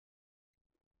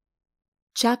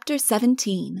Chapter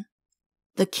 17.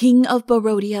 The King of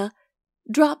Barodia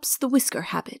drops the whisker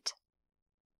habit.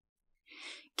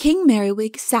 King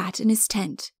Merriwig sat in his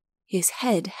tent, his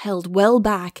head held well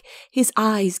back, his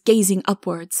eyes gazing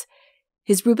upwards.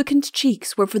 His rubicund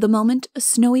cheeks were for the moment a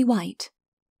snowy white.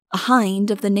 A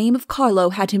hind of the name of Carlo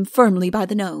had him firmly by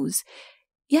the nose.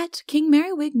 Yet King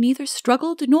Merriwig neither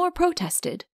struggled nor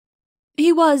protested.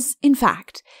 He was, in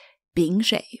fact, being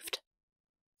shaved.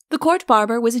 The court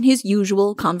barber was in his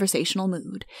usual conversational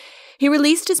mood. He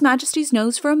released His Majesty's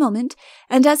nose for a moment,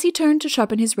 and as he turned to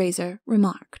sharpen his razor,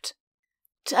 remarked,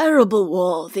 "Terrible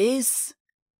war, this."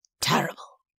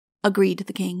 "Terrible," agreed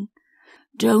the king.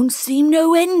 "Don't seem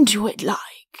no end to it,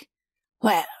 like."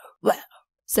 Well,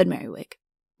 said Merriwig.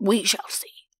 "We shall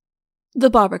see." The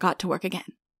barber got to work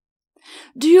again.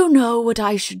 "Do you know what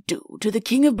I should do to the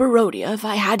King of Barodia if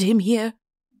I had him here?"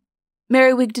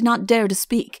 Merriwig did not dare to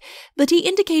speak, but he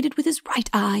indicated with his right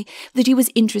eye that he was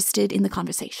interested in the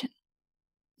conversation.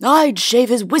 "I'd shave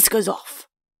his whiskers off,"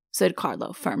 said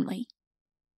Carlo firmly.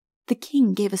 The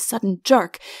king gave a sudden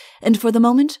jerk, and for the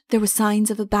moment there were signs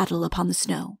of a battle upon the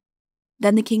snow.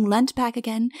 Then the king leant back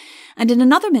again, and in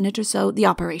another minute or so the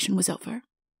operation was over.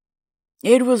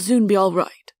 "It will soon be all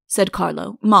right," said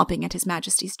Carlo, mopping at His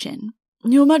Majesty's chin.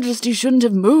 "Your Majesty shouldn't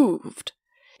have moved."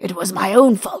 "It was my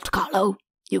own fault, Carlo.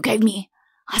 You gave me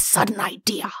a sudden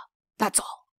idea, that's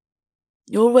all."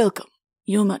 "You're welcome,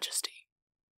 Your Majesty."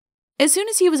 As soon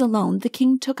as he was alone, the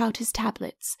king took out his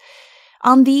tablets.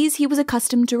 On these he was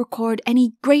accustomed to record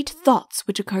any great thoughts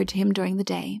which occurred to him during the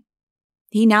day.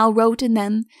 He now wrote in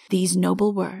them these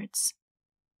noble words: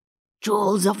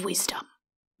 "Jewels of wisdom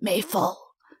may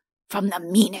fall from the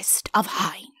meanest of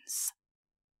hinds."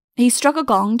 He struck a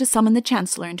gong to summon the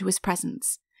Chancellor into his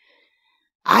presence.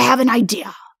 "I have an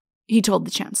idea," he told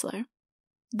the Chancellor.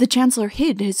 The Chancellor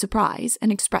hid his surprise and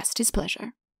expressed his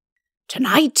pleasure.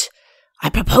 "Tonight, I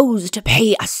propose to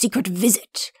pay a secret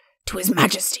visit to His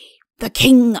Majesty, the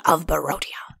King of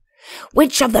Barodia.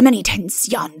 Which of the many tents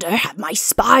yonder have my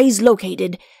spies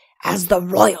located as the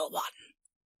royal one?"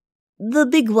 "The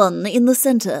big one in the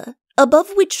center, above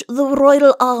which the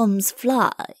royal arms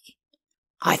fly."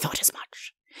 "I thought as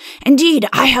much. Indeed,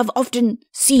 I have often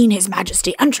seen His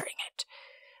Majesty entering it.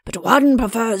 But one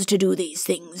prefers to do these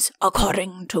things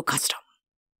according to custom.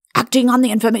 Acting on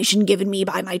the information given me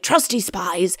by my trusty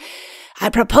spies, I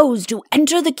propose to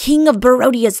enter the King of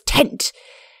Barodia's tent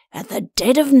at the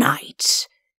dead of night,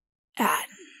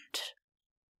 and—"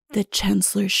 The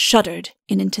Chancellor shuddered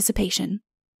in anticipation.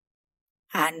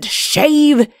 "And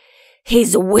shave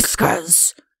his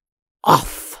whiskers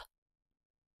off."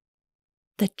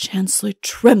 The Chancellor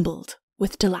trembled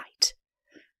with delight.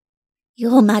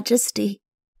 "Your Majesty,"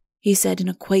 he said in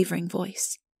a quavering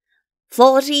voice,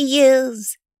 40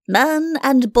 years, man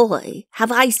and boy,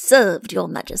 have I served your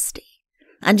Majesty,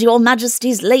 and your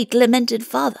Majesty's late lamented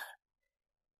father,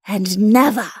 and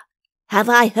never have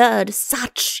I heard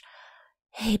such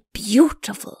a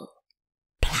beautiful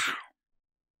plan."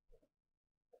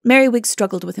 Merriwig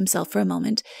struggled with himself for a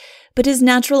moment, but his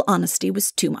natural honesty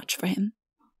was too much for him.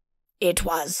 "It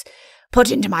was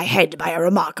put into my head by a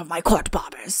remark of my court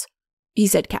barber's," he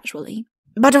said casually.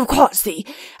 "But of course the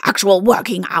actual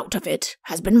working out of it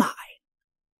has been mine."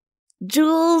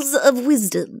 "Jewels of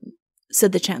wisdom,"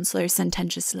 said the Chancellor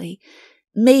sententiously,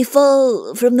 "may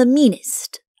fall from the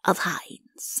meanest of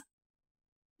hinds."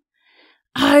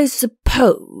 "I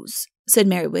suppose," said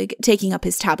Merriwig, taking up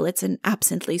his tablets and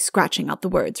absently scratching out the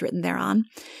words written thereon,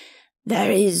 "there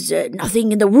is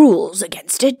nothing in the rules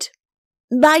against it?"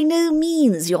 "By no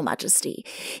means, Your Majesty.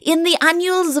 In the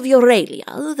Annuals of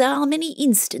Euralia there are many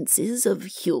instances of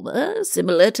humour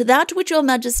similar to that which Your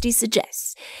Majesty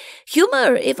suggests.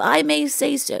 Humour, if I may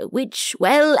say so, which,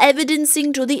 while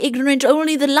evidencing to the ignorant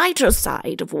only the lighter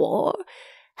side of war,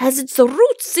 has its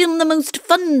roots in the most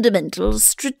fundamental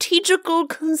strategical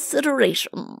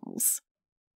considerations."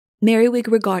 Merriwig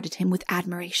regarded him with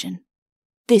admiration.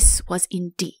 This was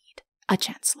indeed a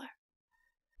Chancellor.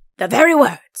 "The very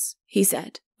words," he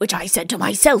said, "which I said to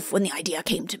myself when the idea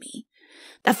came to me.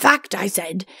 The fact, I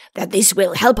said, that this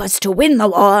will help us to win the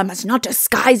war must not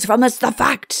disguise from us the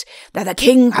fact that the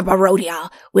King of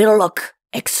Barodia will look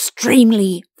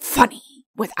extremely funny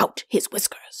without his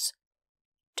whiskers.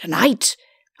 Tonight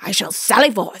I shall sally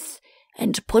forth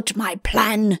and put my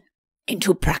plan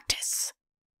into practice."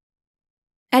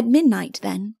 At midnight,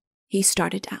 then, he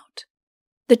started out.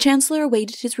 The Chancellor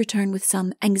awaited his return with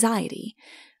some anxiety.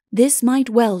 This might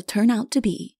well turn out to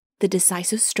be the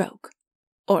decisive stroke,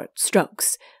 or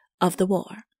strokes, of the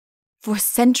war. For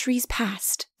centuries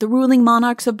past, the ruling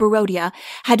monarchs of Barodia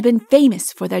had been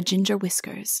famous for their ginger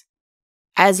whiskers.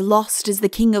 As lost as the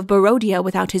king of Barodia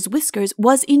without his whiskers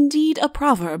was indeed a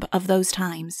proverb of those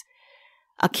times.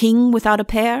 A king without a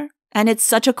pair, and at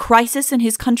such a crisis in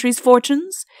his country's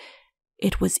fortunes?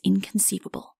 It was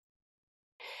inconceivable.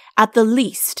 At the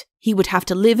least, he would have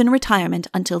to live in retirement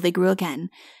until they grew again,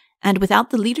 and without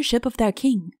the leadership of their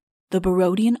king, the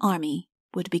Barodian army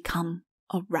would become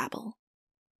a rabble.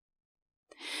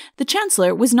 The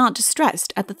Chancellor was not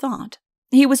distressed at the thought.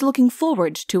 He was looking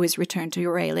forward to his return to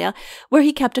Euralia, where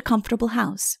he kept a comfortable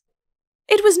house.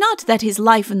 It was not that his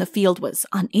life in the field was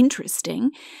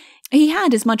uninteresting. He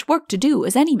had as much work to do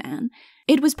as any man.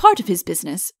 It was part of his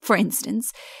business, for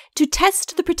instance, to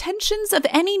test the pretensions of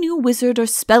any new wizard or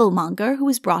spellmonger who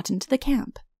was brought into the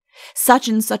camp. Such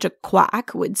and such a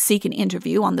quack would seek an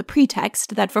interview on the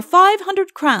pretext that for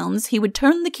 500 crowns he would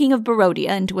turn the king of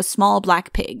Barodia into a small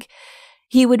black pig.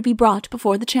 He would be brought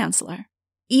before the Chancellor.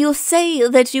 "You say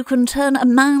that you can turn a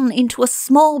man into a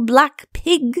small black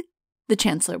pig?" the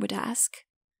Chancellor would ask.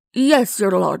 "Yes,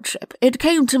 your lordship. It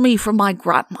came to me from my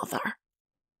grandmother."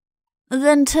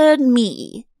 "Then turn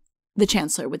me," the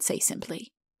Chancellor would say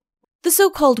simply. The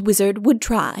so-called wizard would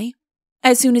try.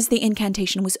 As soon as the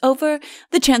incantation was over,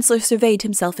 the Chancellor surveyed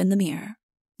himself in the mirror.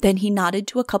 Then he nodded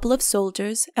to a couple of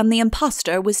soldiers, and the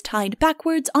impostor was tied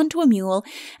backwards onto a mule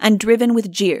and driven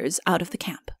with jeers out of the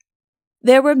camp.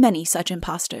 There were many such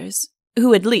impostors,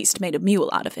 who at least made a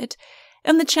mule out of it,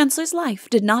 and the Chancellor's life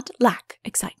did not lack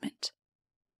excitement.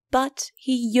 But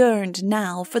he yearned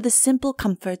now for the simple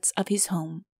comforts of his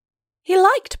home. He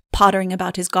liked pottering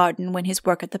about his garden when his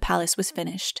work at the palace was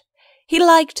finished. He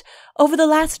liked, over the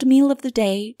last meal of the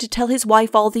day, to tell his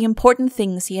wife all the important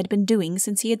things he had been doing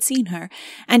since he had seen her,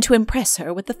 and to impress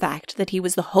her with the fact that he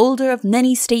was the holder of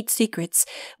many state secrets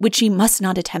which she must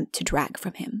not attempt to drag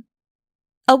from him.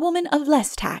 A woman of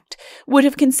less tact would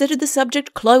have considered the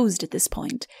subject closed at this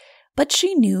point, but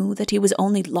she knew that he was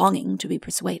only longing to be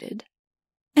persuaded.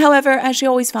 However, as she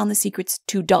always found the secrets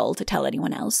too dull to tell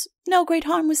anyone else, no great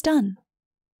harm was done.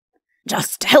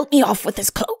 "Just help me off with this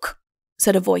cloak,"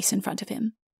 said a voice in front of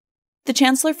him. The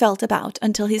Chancellor felt about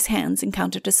until his hands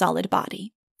encountered a solid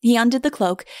body. He undid the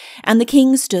cloak, and the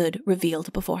king stood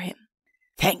revealed before him.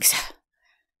 "Thanks.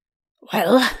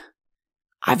 Well,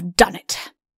 I've done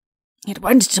it. It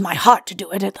went to my heart to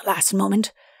do it at the last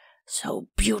moment. So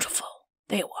beautiful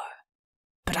they were.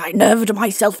 But I nerved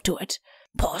myself to it.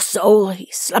 Poor soul, he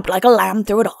slept like a lamb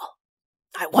through it all.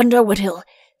 I wonder what he'll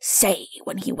say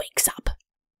when he wakes up."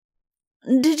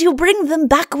 "Did you bring them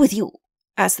back with you?"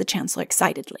 asked the Chancellor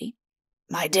excitedly.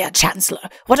 "My dear Chancellor,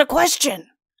 what a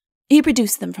question!" He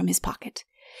produced them from his pocket.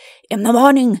 "In the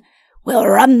morning, we'll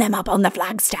run them up on the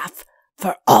flagstaff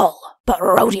for all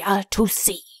Barodia to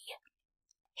see."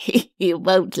 "He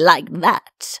won't like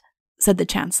that," said the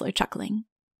Chancellor, chuckling.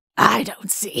 "I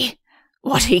don't see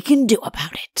what he can do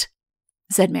about it,"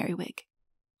 said Merriwig.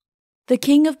 The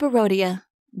king of Barodia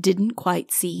didn't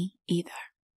quite see either.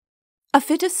 A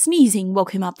fit of sneezing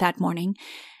woke him up that morning,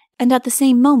 and at the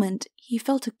same moment he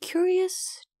felt a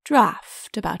curious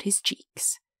draught about his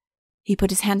cheeks. He put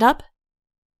his hand up,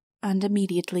 and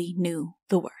immediately knew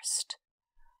the worst.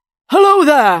 "Hello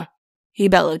there!" he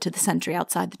bellowed to the sentry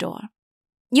outside the door.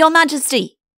 "Your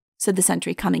Majesty," said the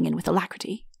sentry, coming in with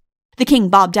alacrity. The king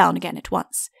bobbed down again at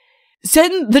once.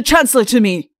 "Send the Chancellor to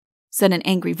me," said an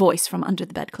angry voice from under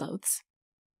the bedclothes.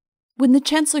 When the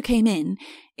Chancellor came in,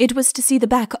 it was to see the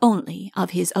back only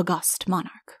of his august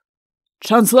monarch.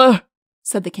 "Chancellor,"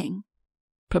 said the king,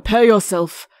 "prepare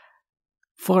yourself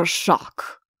for a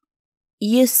shock."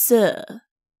 "Yes, sir,"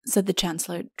 said the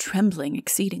Chancellor, trembling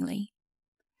exceedingly.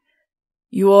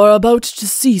 "You are about to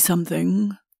see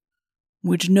something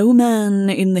which no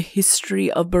man in the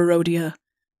history of Barodia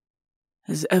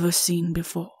has ever seen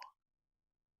before."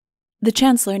 The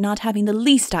Chancellor, not having the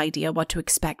least idea what to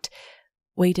expect,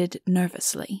 waited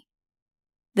nervously.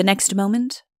 The next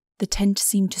moment, the tent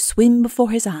seemed to swim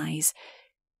before his eyes,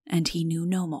 and he knew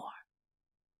no more.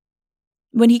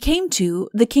 When he came to,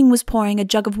 the king was pouring a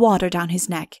jug of water down his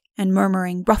neck and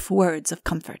murmuring rough words of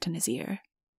comfort in his ear.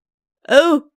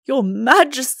 "Oh, your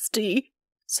Majesty,"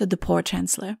 said the poor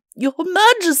Chancellor. "Your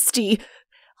Majesty!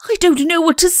 I don't know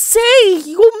what to say!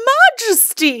 Your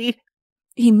Majesty!"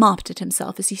 He mopped at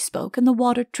himself as he spoke, and the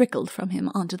water trickled from him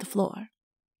onto the floor.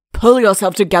 "Pull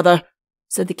yourself together,"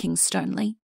 said the king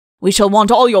sternly. "We shall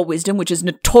want all your wisdom, which is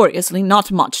notoriously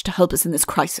not much, to help us in this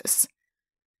crisis."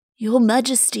 "Your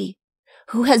Majesty,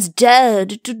 who has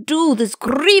dared to do this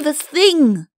grievous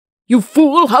thing?" "You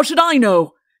fool! How should I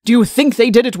know? Do you think they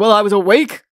did it while I was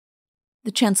awake?"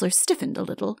 The Chancellor stiffened a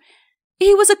little.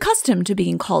 He was accustomed to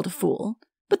being called a fool,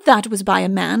 but that was by a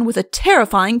man with a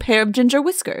terrifying pair of ginger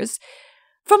whiskers.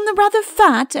 From the rather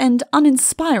fat and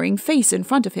uninspiring face in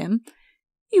front of him,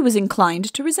 he was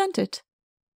inclined to resent it.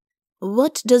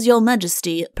 "What does your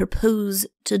Majesty propose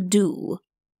to do?"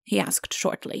 he asked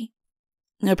shortly.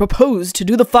 "I propose to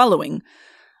do the following.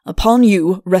 Upon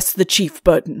you rests the chief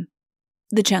burden."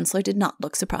 The Chancellor did not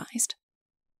look surprised.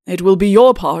 "It will be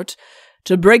your part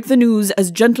to break the news as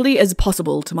gently as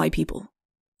possible to my people.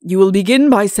 You will begin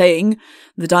by saying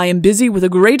that I am busy with a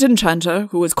great enchanter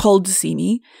who has called to see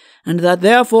me, and that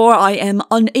therefore I am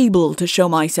unable to show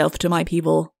myself to my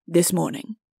people this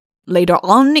morning. Later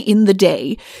on in the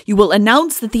day, you will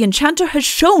announce that the enchanter has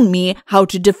shown me how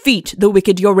to defeat the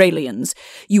wicked Euralians.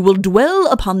 You will dwell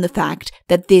upon the fact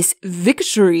that this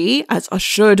victory, as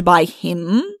assured by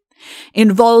him,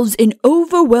 involves an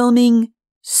overwhelming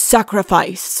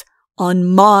sacrifice on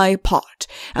my part,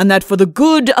 and that for the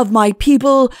good of my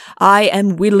people, I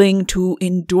am willing to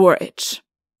endure it.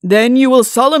 Then you will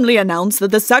solemnly announce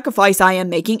that the sacrifice I am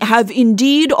making, have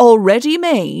indeed already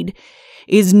made,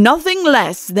 is nothing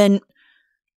less than—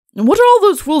 What are all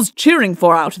those fools cheering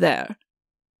for out there?"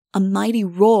 A mighty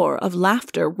roar of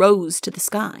laughter rose to the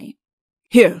sky.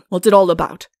 "Here, what's it all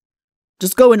about?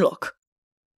 Just go and look."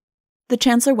 The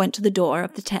Chancellor went to the door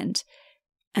of the tent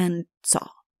and saw.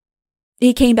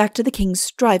 He came back to the king,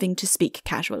 striving to speak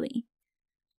casually.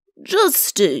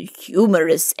 "Just a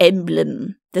humorous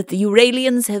emblem that the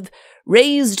Euralians have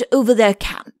raised over their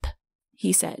camp,"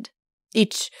 he said.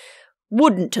 "It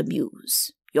wouldn't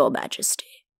amuse your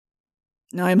Majesty."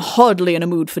 "I am hardly in a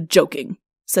mood for joking,"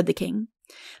 said the king.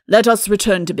 "Let us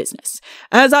return to business.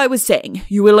 As I was saying,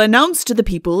 you will announce to the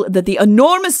people that the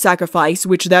enormous sacrifice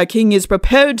which their king is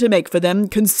prepared to make for them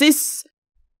consists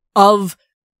of—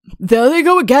 There they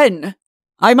go again!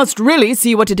 I must really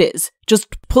see what it is.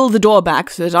 Just pull the door back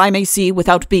so that I may see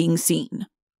without being seen."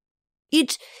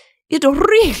 It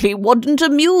really wouldn't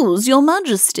amuse your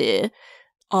Majesty."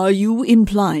 "Are you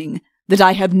implying that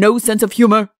I have no sense of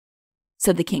humor?"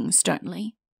 said the king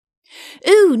sternly.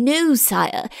 "Oh, no,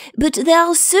 sire, but there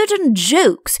are certain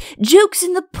jokes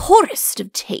in the poorest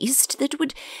of taste, that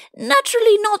would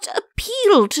naturally not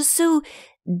appeal to so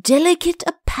delicate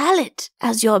a palate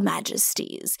as your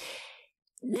Majesty's.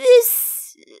 This,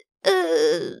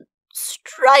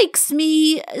 strikes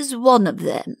me as one of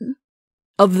them."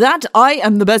 "Of that I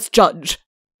am the best judge,"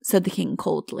 said the king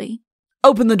coldly.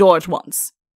 "Open the door at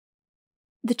once."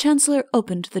 The Chancellor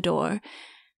opened the door,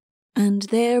 and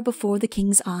there before the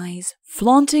king's eyes,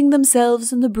 flaunting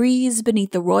themselves in the breeze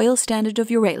beneath the royal standard of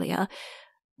Euralia,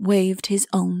 waved his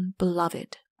own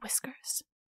beloved whiskers.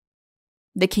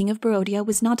 The king of Barodia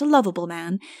was not a lovable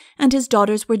man, and his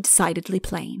daughters were decidedly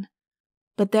plain.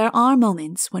 But there are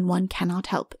moments when one cannot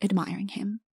help admiring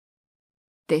him.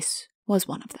 This was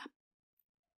one of them.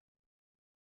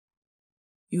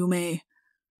 "You may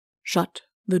shut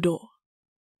the door,"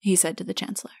 he said to the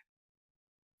Chancellor.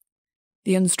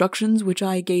 "The instructions which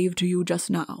I gave to you just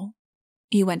now,"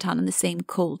 he went on in the same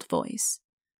cold voice,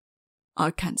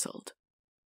 "are cancelled.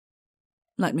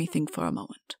 Let me think for a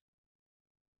moment."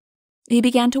 He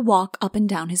began to walk up and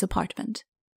down his apartment.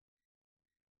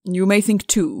 "You may think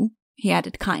too," he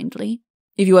added kindly.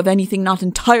 "If you have anything not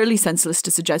entirely senseless to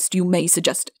suggest, you may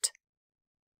suggest it."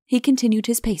 He continued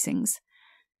his pacings.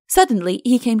 Suddenly,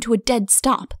 he came to a dead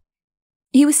stop.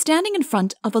 He was standing in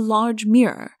front of a large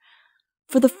mirror.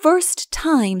 For the first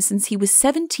time since he was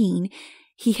 17,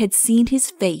 he had seen his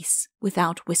face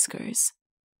without whiskers.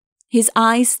 His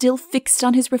eyes still fixed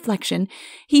on his reflection,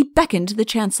 he beckoned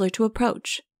the Chancellor to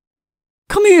approach.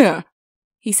 "Come here,"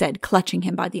 he said, clutching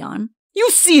him by the arm.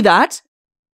 "You see that?"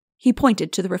 He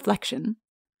pointed to the reflection.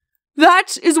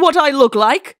 "That is what I look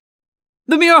like.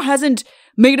 The mirror hasn't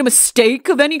made a mistake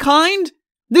of any kind.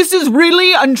 This is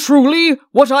really and truly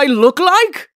what I look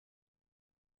like?"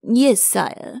 "Yes,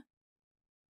 sire."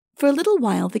 For a little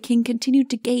while the king continued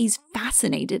to gaze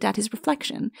fascinated at his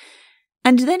reflection,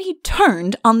 and then he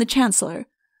turned on the Chancellor.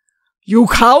 "You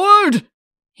coward!"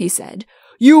 he said.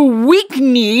 "You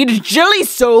weak-kneed,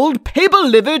 jelly-souled,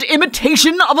 paper-livered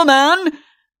imitation of a man!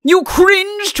 You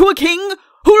cringe to a king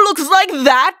who looks like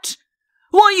that?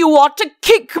 Why, you ought to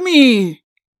kick me!"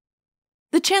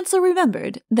 The Chancellor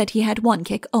remembered that he had one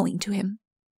kick owing to him.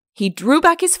 He drew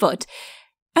back his foot,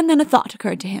 and then a thought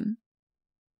occurred to him.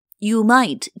 "You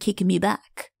might kick me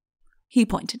back," he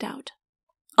pointed out.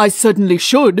 "I certainly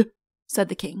should," said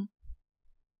the king.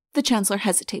 The Chancellor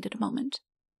hesitated a moment.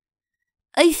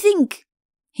 "I think,"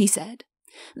 he said,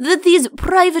 "that these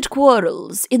private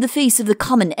quarrels in the face of the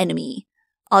common enemy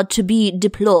are to be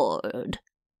deplored."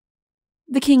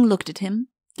 The king looked at him,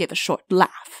 gave a short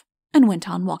laugh, and went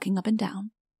on walking up and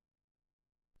down.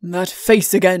 "That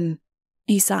face again,"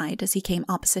 he sighed as he came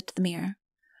opposite the mirror.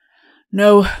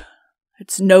 No,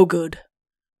 it's no good.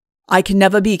 I can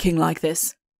never be king like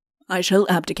this. I shall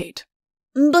abdicate.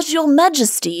 But, Your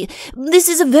Majesty, this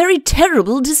is a very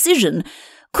terrible decision.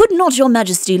 Could not Your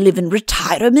Majesty live in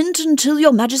retirement until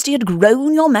Your Majesty had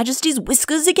grown Your Majesty's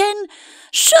whiskers again?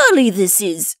 Surely this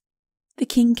is— The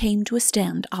king came to a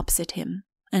stand opposite him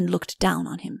and looked down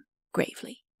on him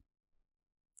gravely.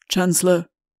 Chancellor,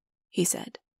 he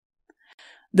said,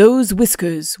 those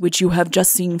whiskers which you have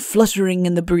just seen fluttering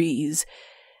in the breeze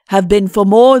have been for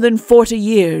more than 40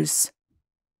 years.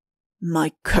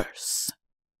 My curse.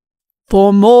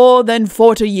 For more than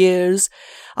 40 years,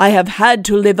 I have had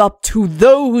to live up to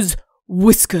those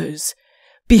whiskers,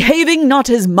 behaving not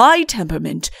as my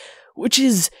temperament, which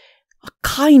is a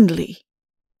kindly,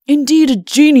 indeed a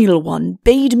genial one,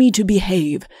 bade me to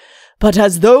behave, but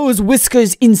as those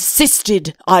whiskers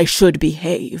insisted I should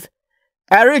behave.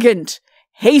 Arrogant,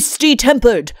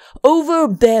 hasty-tempered,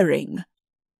 overbearing.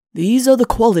 These are the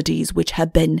qualities which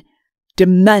have been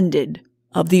demanded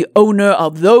of the owner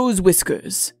of those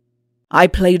whiskers. I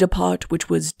played a part which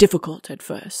was difficult at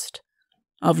first.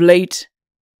 Of late,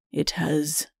 it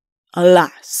has,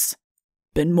 alas,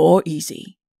 been more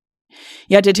easy.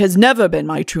 Yet it has never been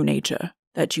my true nature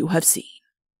that you have seen.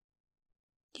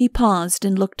 He paused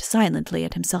and looked silently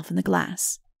at himself in the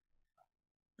glass.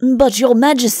 But, Your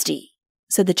Majesty,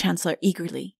 said the Chancellor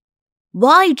eagerly,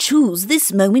 why choose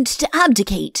this moment to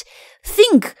abdicate?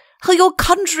 Think how your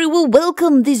country will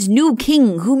welcome this new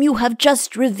king whom you have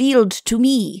just revealed to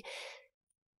me.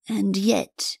 And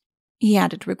yet, he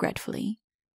added regretfully,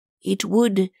 it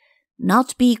would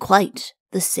not be quite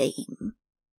the same.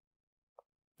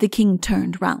 The king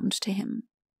turned round to him.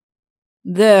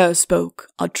 There spoke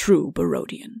a true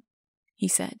Barodian, he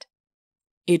said.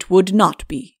 It would not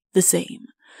be the same.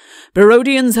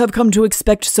 Barodians have come to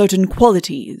expect certain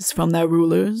qualities from their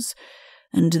rulers,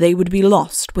 and they would be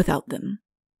lost without them.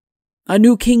 A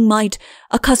new king might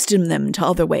accustom them to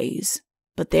other ways,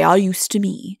 but they are used to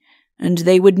me, and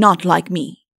they would not like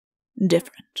me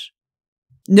different.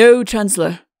 No,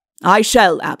 Chancellor, I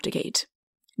shall abdicate.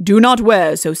 Do not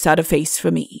wear so sad a face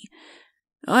for me.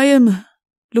 I am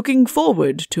looking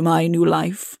forward to my new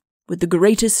life with the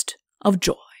greatest of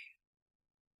joy.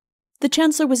 The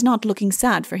Chancellor was not looking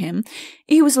sad for him.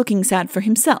 He was looking sad for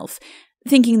himself,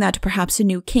 thinking that perhaps a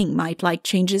new king might like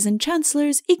changes in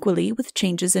chancellors equally with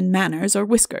changes in manners or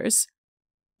whiskers.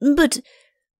 But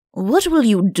what will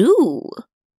you do?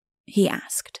 He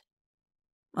asked.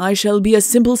 I shall be a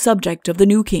simple subject of the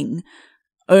new king,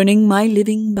 earning my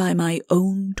living by my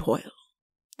own toil.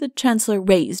 The Chancellor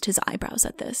raised his eyebrows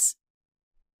at this.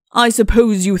 I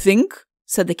suppose you think,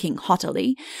 said the king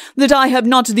haughtily, that I have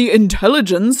not the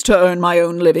intelligence to earn my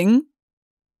own living.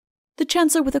 The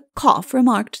Chancellor with a cough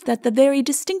remarked that the very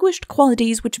distinguished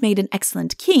qualities which made an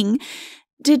excellent king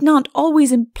did not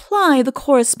always imply the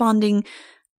corresponding,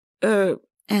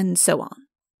 and so on.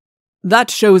 That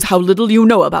shows how little you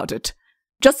know about it.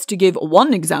 Just to give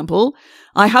one example,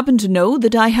 I happen to know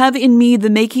that I have in me the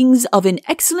makings of an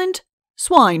excellent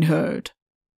swineherd.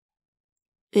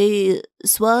 A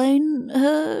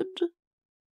swineherd?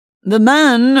 The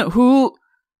man who,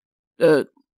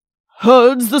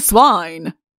 herds the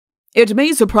swine. It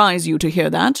may surprise you to hear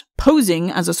that,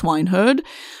 posing as a swineherd,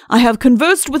 I have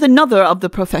conversed with another of the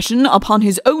profession upon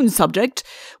his own subject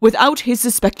without his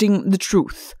suspecting the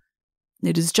truth.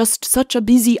 It is just such a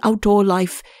busy outdoor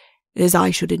life as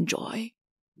I should enjoy.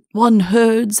 One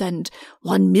herds, and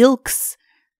one milks,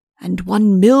 and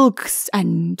one milks,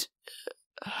 and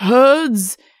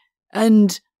herds,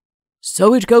 and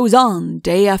so it goes on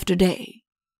day after day.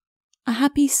 A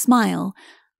happy smile,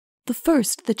 the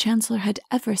first the Chancellor had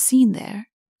ever seen there,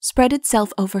 spread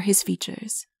itself over his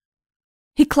features.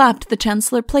 He clapped the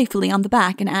Chancellor playfully on the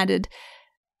back and added,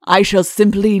 I shall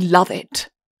simply love it.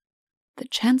 The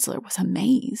Chancellor was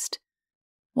amazed.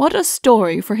 What a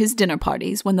story for his dinner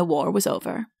parties when the war was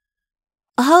over.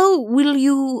 How will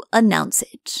you announce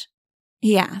it?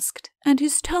 He asked, and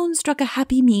his tone struck a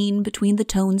happy mean between the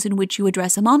tones in which you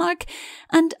address a monarch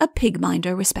and a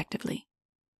pig-minder, respectively.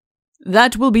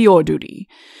 That will be your duty.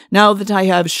 Now that I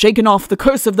have shaken off the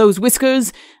curse of those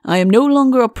whiskers, I am no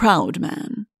longer a proud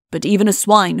man, but even a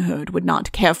swineherd would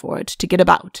not care for it to get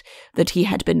about that he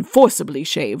had been forcibly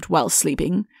shaved while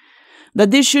sleeping.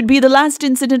 That this should be the last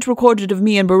incident recorded of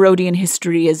me in Barodian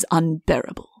history is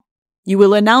unbearable. You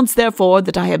will announce, therefore,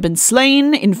 that I have been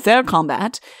slain in fair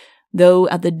combat, though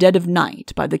at the dead of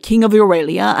night, by the king of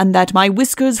Aurelia, and that my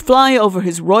whiskers fly over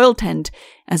his royal tent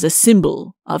as a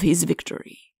symbol of his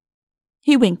victory.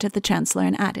 He winked at the Chancellor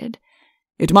and added,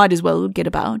 It might as well get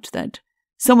about that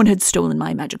someone had stolen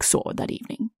my magic sword that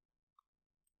evening.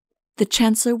 The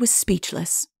Chancellor was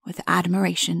speechless. with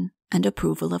admiration and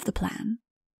approval of the plan.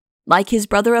 Like his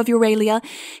brother of Euralia,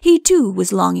 he too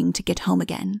was longing to get home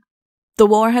again. The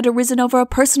war had arisen over a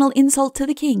personal insult to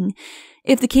the king.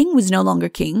 If the king was no longer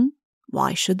king,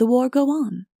 why should the war go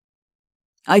on?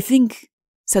 "I think,"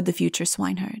 said the future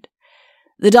swineherd,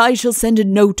 "that I shall send a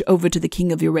note over to the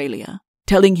king of Euralia,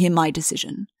 telling him my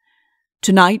decision.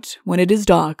 Tonight, when it is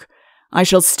dark, I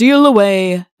shall steal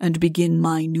away and begin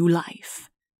my new life.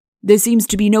 There seems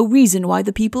to be no reason why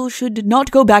the people should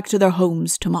not go back to their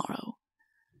homes tomorrow.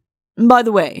 By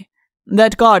the way,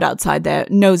 that guard outside there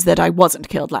knows that I wasn't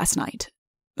killed last night.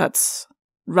 That's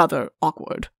rather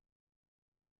awkward."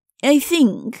 "I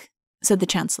think," said the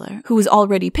Chancellor, who was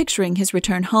already picturing his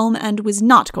return home and was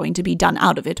not going to be done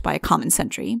out of it by a common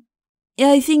sentry,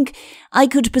 "I think I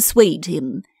could persuade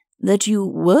him that you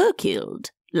were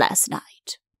killed last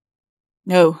night."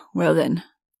 "Oh, well then,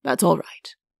 that's all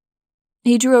right."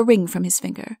 He drew a ring from his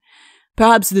finger.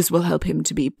 "Perhaps this will help him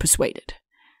to be persuaded.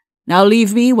 Now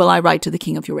leave me while I write to the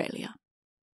king of Euralia."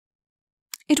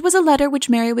 It was a letter which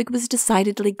Merriwig was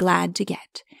decidedly glad to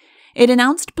get. It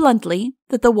announced bluntly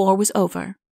that the war was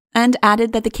over, and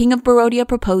added that the king of Barodia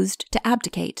proposed to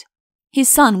abdicate. His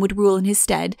son would rule in his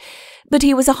stead, but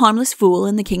he was a harmless fool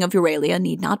and the king of Euralia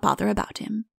need not bother about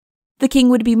him. The king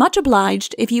would be much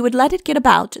obliged if he would let it get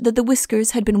about that the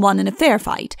Whiskers had been won in a fair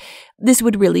fight. This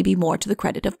would really be more to the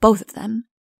credit of both of them.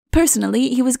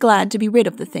 Personally, he was glad to be rid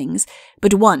of the things,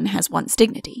 but one has one's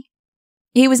dignity.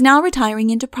 He was now retiring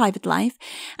into private life,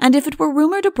 and if it were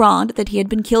rumored abroad that he had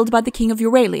been killed by the king of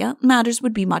Euralia, matters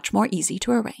would be much more easy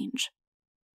to arrange.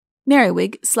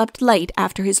 Merriwig slept late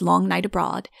after his long night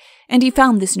abroad, and he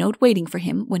found this note waiting for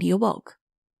him when he awoke.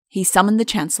 He summoned the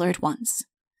Chancellor at once.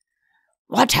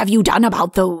 "What have you done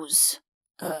about those,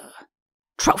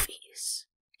 trophies?"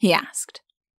 he asked.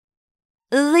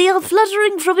 "They are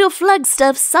fluttering from your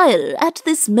flagstaff, sire, at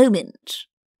this moment."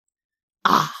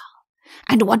 "Ah,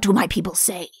 and what do my people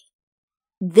say?"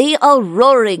 "They are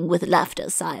roaring with laughter,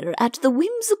 sire, at the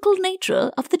whimsical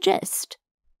nature of the jest."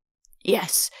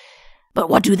 "Yes, but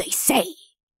what do they say?"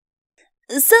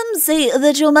 "Some say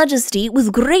that your majesty,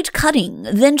 with great cunning,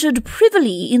 ventured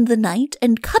privily in the night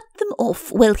and cut them off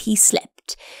while he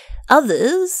slept.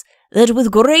 Others, that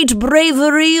with great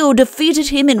bravery you defeated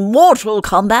him in mortal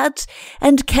combat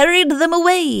and carried them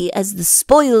away as the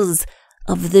spoils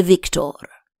of the victor."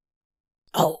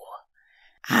 "Oh,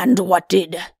 and what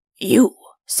did you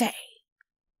say?"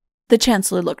 The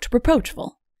Chancellor looked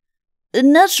reproachful.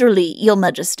 "Naturally, your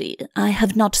majesty, I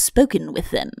have not spoken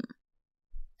with them."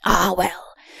 "Ah,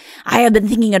 well, I have been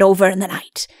thinking it over in the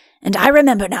night, and I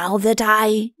remember now that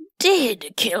I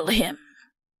did kill him.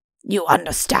 You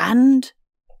understand?"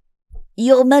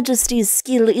 "Your majesty's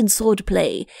skill in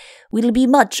swordplay will be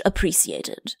much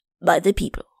appreciated by the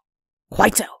people."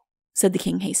 "Quite so," said the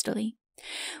king hastily.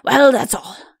 "Well, that's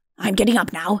all. I'm getting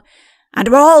up now, and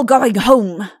we're all going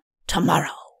home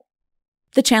tomorrow."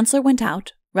 The Chancellor went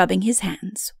out, rubbing his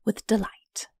hands with delight.